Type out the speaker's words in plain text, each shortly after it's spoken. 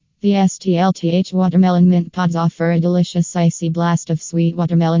The STLTH watermelon mint pods offer a delicious icy blast of sweet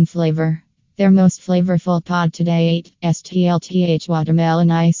watermelon flavor. Their most flavorful pod to date, STLTH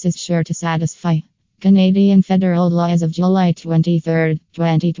watermelon ice, is sure to satisfy. Canadian federal law as of July 23,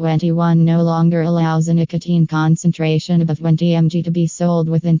 2021 no longer allows a nicotine concentration above 20 mg to be sold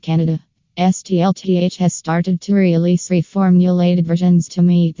within Canada. STLTH has started to release reformulated versions to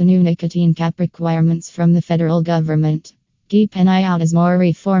meet the new nicotine cap requirements from the federal government. Keep an eye out as more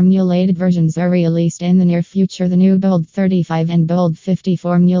reformulated versions are released in the near future. The new Bold 35 and Bold 50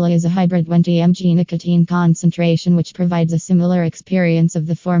 formula is a hybrid 20 mg nicotine concentration which provides a similar experience of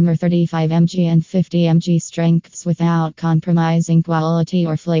the former 35 mg and 50 mg strengths without compromising quality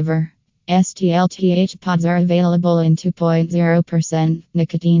or flavor. STLTH pods are available in 2.0%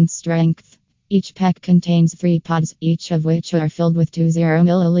 nicotine strength. Each pack contains 3 pods, each of which are filled with 20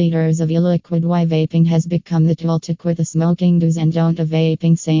 milliliters of e-liquid. Why vaping has become the tool to quit the smoking do's and don'ts of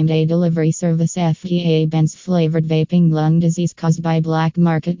vaping. Same-day delivery service. FDA bans flavored vaping. Lung disease caused by black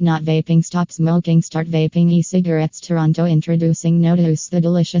market not vaping. Stop smoking, start vaping. E-cigarettes. Toronto introducing Notus, the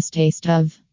delicious taste of